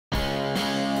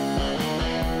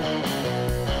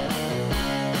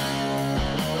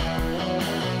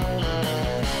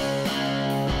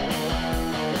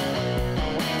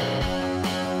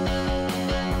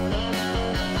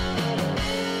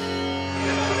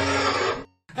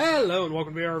Hello and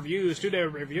welcome to our reviews. Today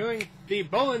we're reviewing the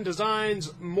Bowen Designs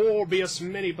Morbius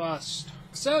mini bust.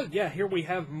 So yeah, here we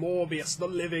have Morbius, the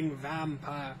living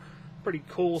vampire. Pretty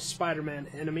cool Spider-Man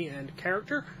enemy and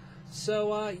character.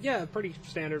 So yeah, pretty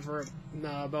standard for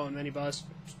a Bowen mini bust.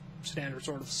 Standard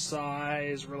sort of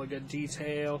size, really good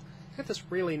detail. Got this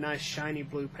really nice shiny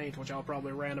blue paint, which I'll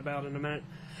probably rant about in a minute.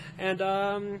 And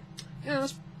yeah,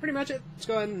 that's pretty much it. Let's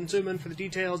go ahead and zoom in for the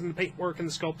details and the paintwork and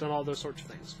the sculpt and all those sorts of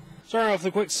things. Starting off with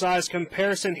a quick size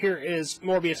comparison, here is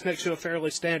Morbius next to a fairly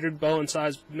standard Bowen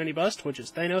size mini bust, which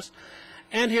is Thanos.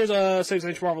 And here's a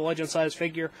 6-inch Marvel Legends size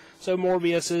figure. So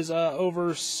Morbius is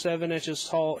over 7 inches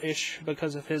tall-ish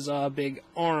because of his big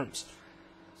arms.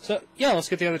 So yeah, let's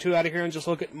get the other two out of here and just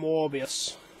look at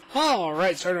Morbius.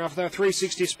 Alright, starting off with our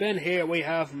 360 spin, here we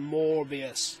have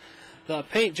Morbius. The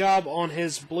paint job on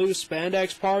his blue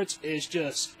spandex parts is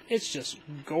just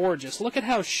gorgeous. Look at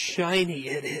how shiny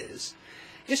it is.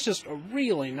 It's just a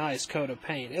really nice coat of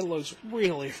paint. It looks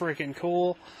really freaking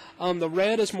cool. The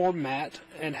red is more matte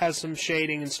and has some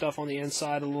shading and stuff on the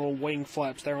inside, and little wing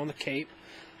flaps there on the cape,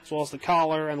 as well as the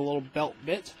collar and a little belt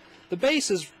bit. The base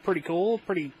is pretty cool,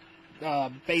 pretty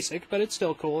basic, but it's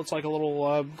still cool. It's like a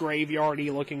little graveyard-y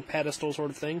looking pedestal sort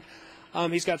of thing.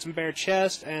 He's got some bare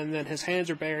chest, and then his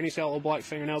hands are bare, and he's got little black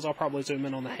fingernails. I'll probably zoom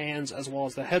in on the hands as well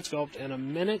as the head sculpt in a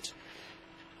minute.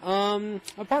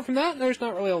 Apart from that, there's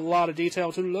not really a lot of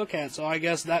detail to look at, so I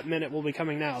guess that minute will be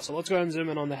coming now. So let's go ahead and zoom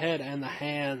in on the head and the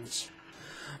hands.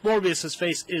 Morbius'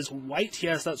 face is white. He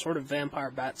has that sort of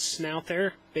vampire bat snout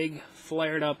there. Big,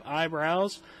 flared-up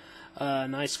eyebrows.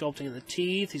 Nice sculpting of the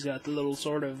teeth. He's got the little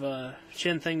sort of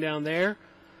chin thing down there.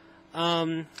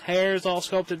 Hair's all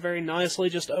sculpted very nicely.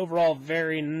 Just overall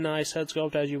very nice head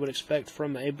sculpt, as you would expect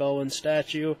from a Bowen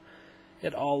statue.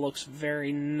 It all looks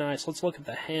very nice. Let's look at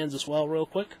the hands as well real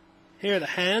quick. Here are the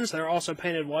hands. They're also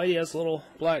painted white. He has little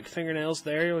black fingernails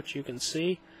there, which you can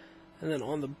see. And then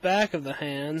on the back of the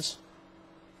hands,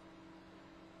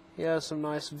 he has some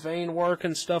nice vein work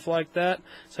and stuff like that.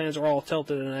 His hands are all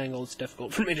tilted at an angle. It's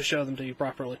difficult for me to show them to you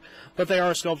properly. But they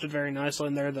are sculpted very nicely,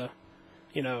 and they're the,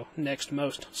 next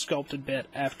most sculpted bit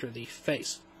after the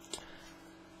face.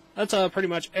 That's pretty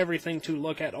much everything to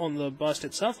look at on the bust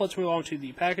itself. Let's move on to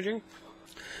the packaging.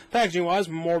 Packaging-wise,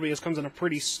 Morbius comes in a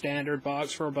pretty standard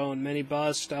box for a Bowen mini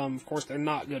bust. Of course, they're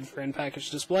not good for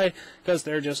in-package display because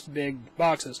they're just big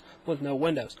boxes with no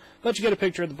windows. But you get a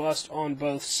picture of the bust on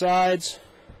both sides,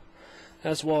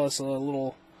 as well as a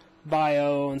little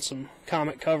bio and some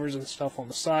comic covers and stuff on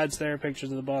the sides there.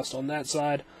 Pictures of the bust on that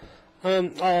side. All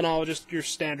in all, just your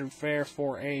standard fare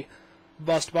for a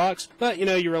bust box. But,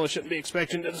 you really shouldn't be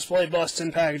expecting to display busts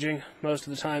in packaging most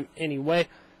of the time anyway.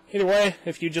 Either way,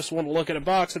 if you just want to look at a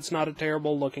box, it's not a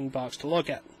terrible looking box to look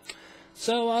at.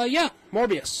 So, yeah,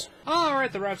 Morbius.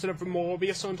 Alright, that wraps it up for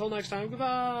Morbius, so until next time,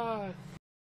 goodbye!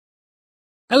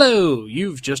 Hello,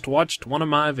 you've just watched one of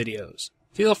my videos.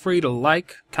 Feel free to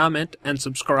like, comment, and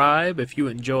subscribe if you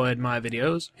enjoyed my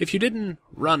videos. If you didn't,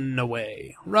 run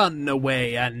away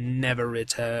and never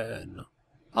return.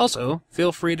 Also,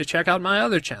 feel free to check out my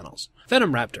other channels,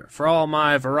 Venom Raptor for all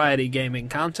my variety gaming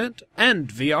content, and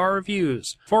VR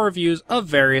Reviews for reviews of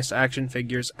various action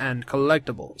figures and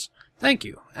collectibles. Thank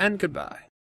you, and goodbye.